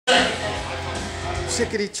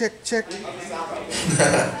Chickity check check.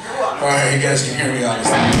 Alright, you guys can hear me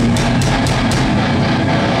obviously.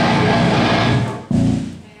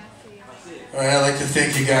 Alright, I'd like to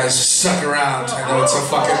thank you guys. Just suck around. I know it's a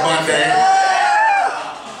fucking Monday.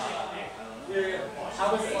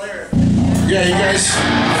 Yeah, you guys,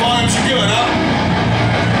 volumes are good, huh?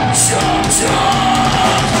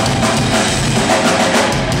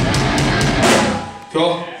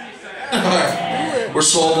 Cool? Alright. We're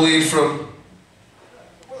Soulbleed from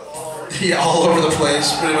all over the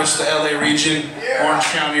place, pretty much the LA region, Orange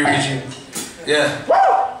County region.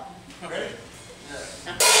 Yeah.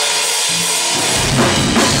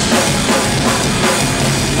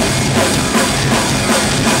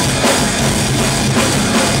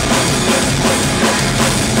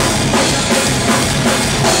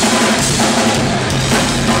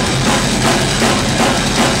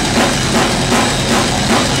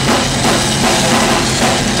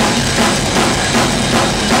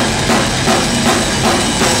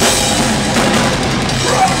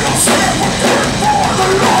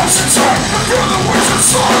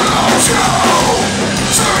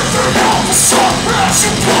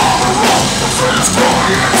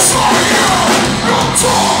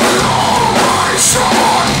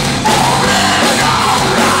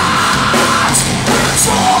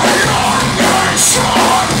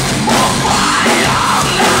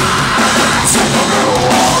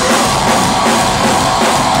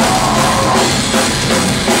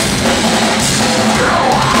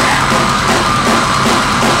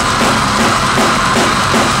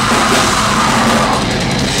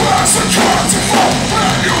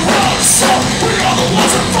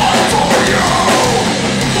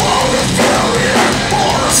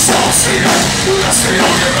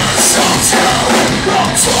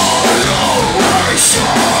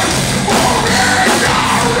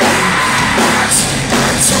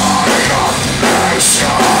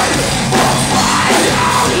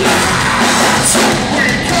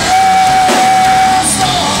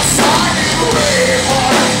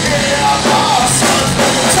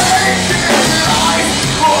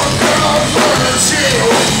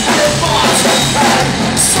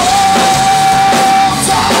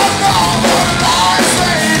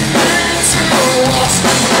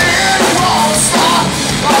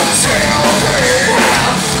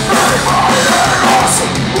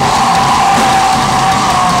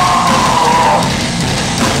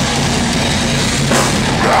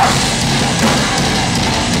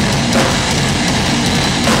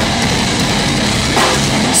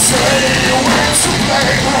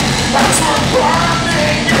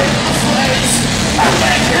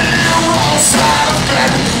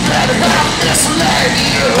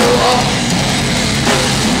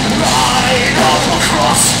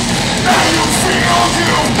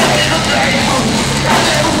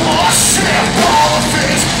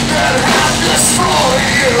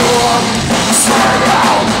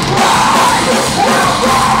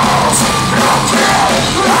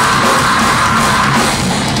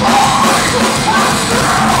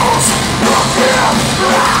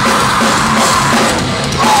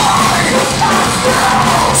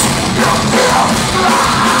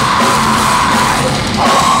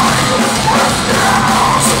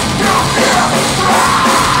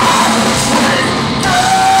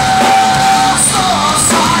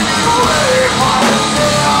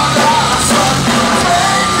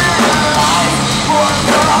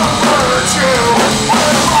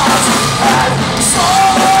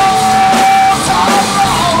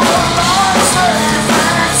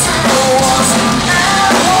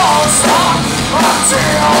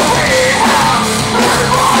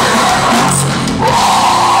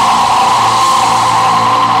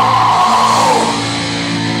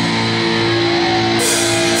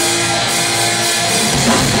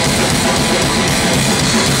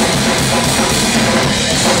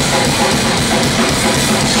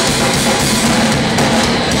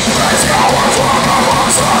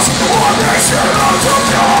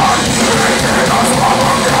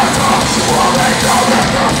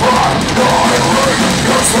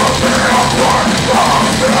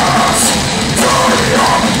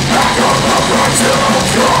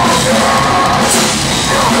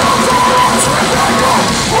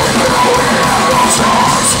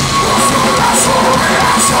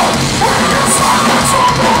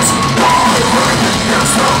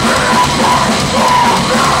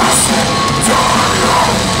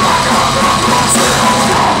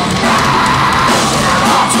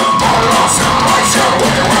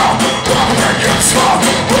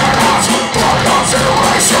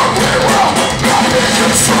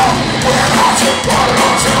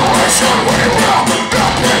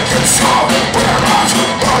 We will not,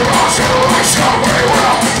 but our generation, we will.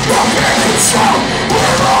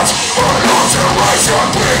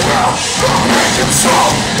 generation, we will make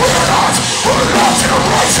control. We're not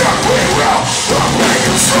generation, we will make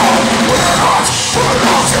control. We're not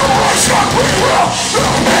generation, we will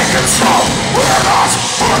make control. We're not